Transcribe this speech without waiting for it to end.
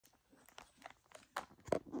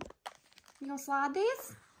You gonna slide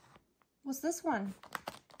these? What's this one?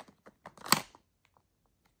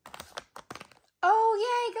 Oh,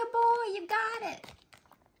 yay, good boy, you got it.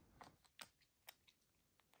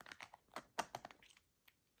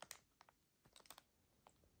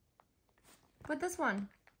 What this one?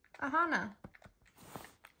 Ahana.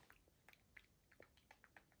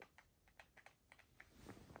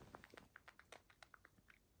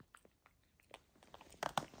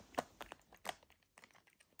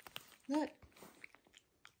 Look.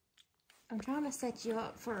 I'm trying to set you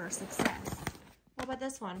up for success. What about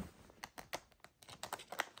this one?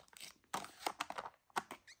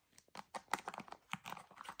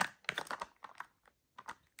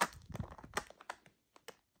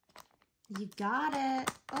 You got it.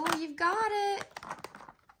 Oh, you've got it.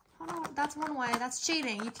 Hold on. That's one way. That's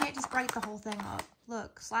cheating. You can't just break the whole thing up.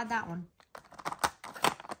 Look, slide that one.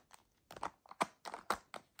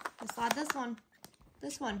 And slide this one.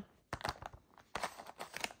 This one.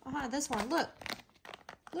 This one. Look.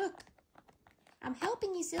 Look. I'm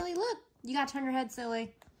helping you, silly. Look. You gotta turn your head,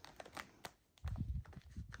 silly.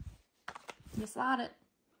 You slide it.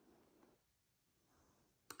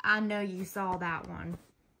 I know you saw that one.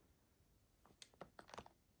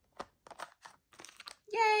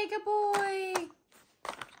 Yay, good boy.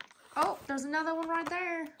 Oh, there's another one right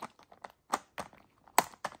there.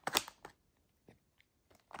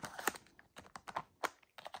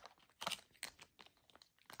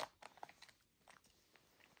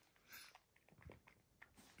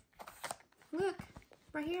 Look,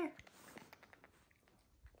 right here.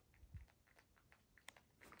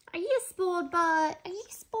 Are you a spoiled butt? Are you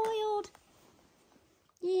spoiled?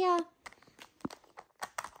 Yeah.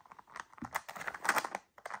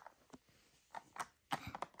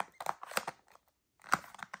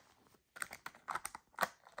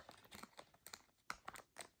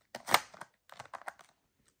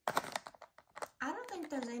 I don't think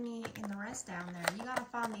there's any in the rest down there. You gotta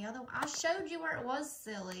find the other one. I showed you where it was,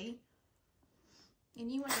 silly. And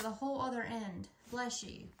you went to the whole other end. Bless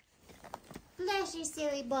you. Bless you,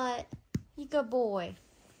 silly butt. You good boy.